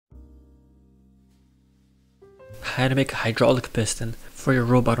how to make a hydraulic piston for your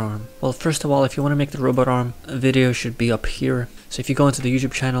robot arm. Well, first of all, if you want to make the robot arm, a video should be up here. So if you go into the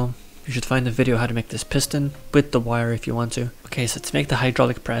YouTube channel, you should find the video how to make this piston with the wire if you want to. Okay, so to make the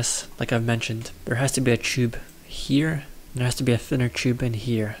hydraulic press, like I've mentioned, there has to be a tube here, and there has to be a thinner tube in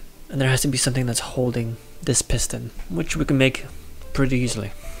here, and there has to be something that's holding this piston, which we can make pretty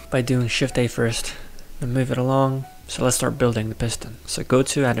easily by doing Shift A first and move it along. So let's start building the piston. So go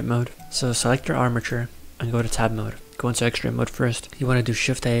to edit mode, so select your armature and go to tab mode. Go into extreme mode first. You want to do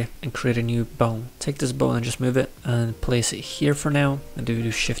Shift A and create a new bone. Take this bone and just move it and place it here for now, and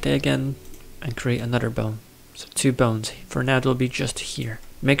do Shift A again and create another bone. So 2 bones. For now they'll be just here.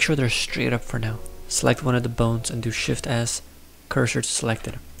 Make sure they're straight up for now. Select one of the bones and do Shift S, cursor to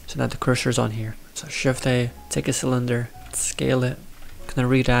selected. So now the cursor is on here. So Shift A, take a cylinder, scale it. I'm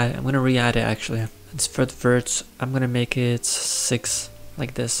gonna re-add it actually. And for the verts, I'm gonna make it 6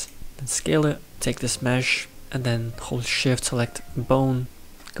 like this. Then scale it, take this mesh, and then hold Shift, select bone,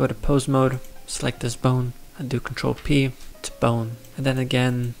 go to pose mode, select this bone, and do Control P to bone. And then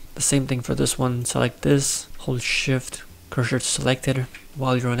again, the same thing for this one, select this, hold Shift, cursor to selected.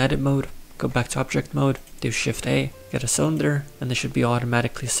 While you're on edit mode, go back to object mode, do Shift A, get a cylinder, and there should be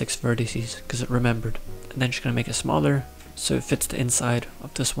automatically 6 vertices because it remembered. And then just gonna make it smaller so it fits the inside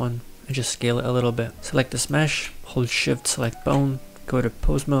of this one, and just scale it a little bit. Select this mesh, hold Shift, select bone, go to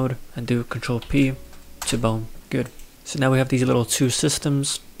pose mode, and do Control P to bone. Good. So now we have these little 2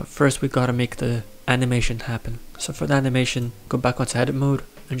 systems, but first we gotta make the animation happen. So for the animation, go back onto edit mode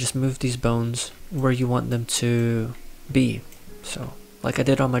and just move these bones where you want them to be. So like I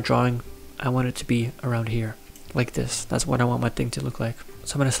did on my drawing, I want it to be around here, like this. That's what I want my thing to look like.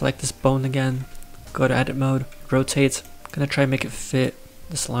 So I'm gonna select this bone again, go to edit mode, rotate. I'm gonna try and make it fit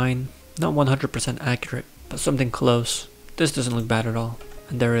this line. Not 100% accurate, but something close. This doesn't look bad at all.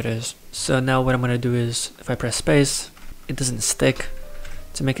 And there it is. So now what I'm gonna do is, if I press space, it doesn't stick.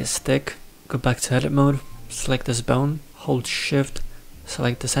 To make it stick, go back to edit mode, select this bone, hold Shift,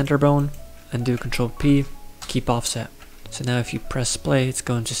 select the center bone, and do Control P, keep offset. So now if you press play, it's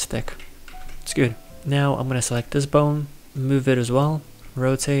going to stick. It's good. Now I'm gonna select this bone, move it as well,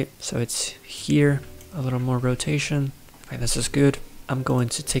 rotate, so it's here, a little more rotation. Okay, this is good. I'm going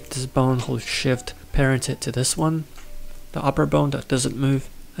to take this bone, hold Shift, parent it to this one, the upper bone that doesn't move,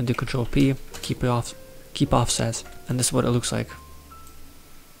 and do Control P, keep offset, and this is what it looks like.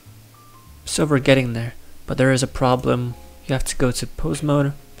 So we're getting there, but there is a problem. You have to go to pose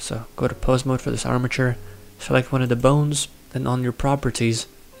mode, so go to pose mode for this armature, select one of the bones, then on your properties,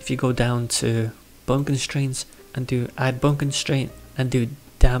 if you go down to bone constraints and do add bone constraint and do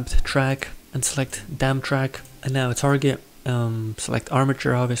damped track and select damp track, and now target, select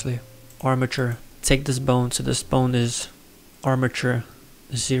armature, obviously armature, take this bone, so this bone is armature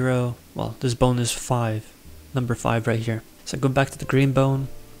 0, well this bone is 5, number 5 right here. So go back to the green bone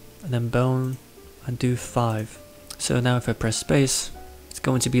and then bone and do 5. So now if I press space, it's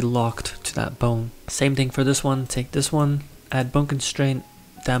going to be locked to that bone. Same thing for this one, take this one, add bone constraint,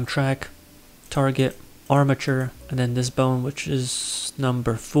 damp track, target, armature, and then this bone which is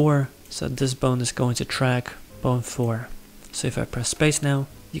number 4. So this bone is going to track bone 4. So if I press space now,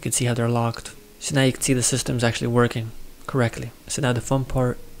 you can see how they're locked. So now you can see the system's actually working correctly. So now the fun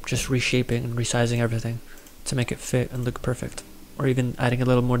part, just reshaping and resizing everything to make it fit and look perfect, or even adding a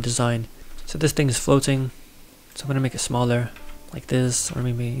little more design. So this thing is floating, so I'm going to make it smaller like this, or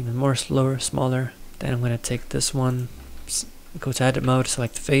maybe even more smaller. Then I'm going to take this one, go to edit mode,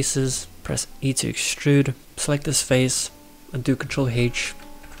 select faces, press E to extrude, select this face and do Control H,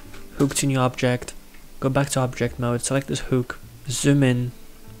 hook to new object, go back to object mode, select this hook, zoom in,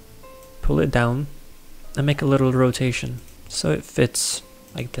 pull it down, and make a little rotation so it fits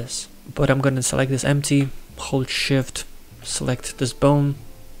like this. But I'm going to select this empty, hold Shift, select this bone,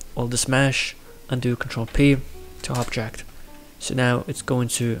 or this mesh, and do Control P to object. So now it's going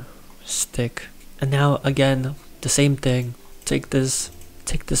to stick. And now again, the same thing, take this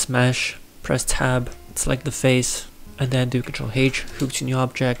mesh, press tab, select the face, and then do Control H, hook to new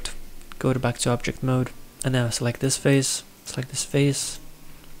object, go back to object mode, and now select this face,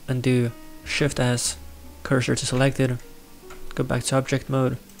 and do Shift S, cursor to selected, go back to object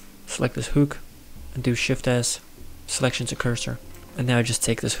mode, select this hook, and do Shift S, selection to cursor. And now just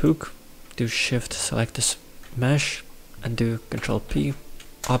take this hook, do Shift, select this mesh, and do Control P,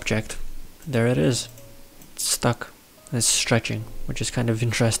 object. There it is. It's stuck and it's stretching, which is kind of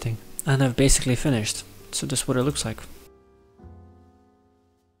interesting. And I've basically finished. So this is what it looks like.